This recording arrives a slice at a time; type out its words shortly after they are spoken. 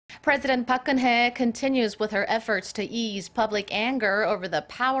President Park Geun-hye continues with her efforts to ease public anger over the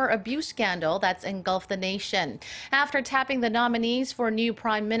power abuse scandal that's engulfed the nation. After tapping the nominees for new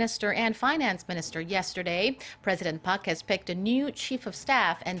prime minister and finance minister yesterday, President Park has picked a new chief of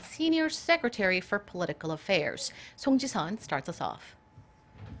staff and senior secretary for political affairs. Song Ji-sun starts us off.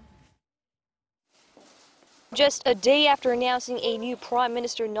 Just a day after announcing a new prime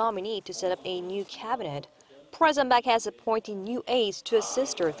minister nominee to set up a new cabinet, President Park has appointed new aides to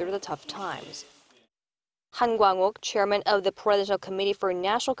assist her through the tough times. Han Gwang-ok, chairman of the Presidential Committee for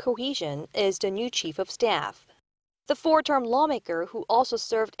National Cohesion, is the new chief of staff. The four-term lawmaker, who also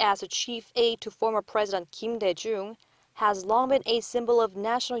served as a chief aide to former President Kim Dae-jung, has long been a symbol of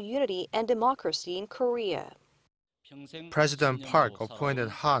national unity and democracy in Korea. President Park appointed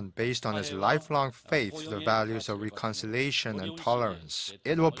Han based on his lifelong faith to the values of reconciliation and tolerance.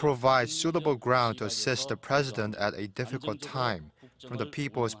 It will provide suitable ground to assist the president at a difficult time, from the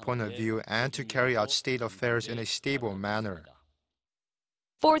people's point of view, and to carry out state affairs in a stable manner.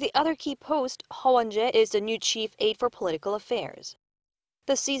 For the other key post, Ho Won-jae is the new chief aide for political affairs.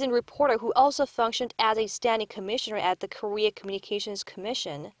 The seasoned reporter, who also functioned as a standing commissioner at the Korea Communications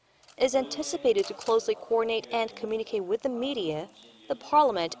Commission, is anticipated to closely coordinate and communicate with the media, the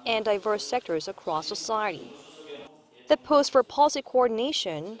parliament, and diverse sectors across society. The post for policy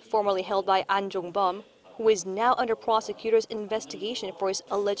coordination, formerly held by An Jong-bum, who is now under prosecutor's investigation for his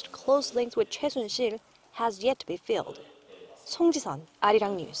alleged close links with Choi Soon-sil, has yet to be filled. Song Ji-sun,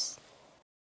 Arirang News.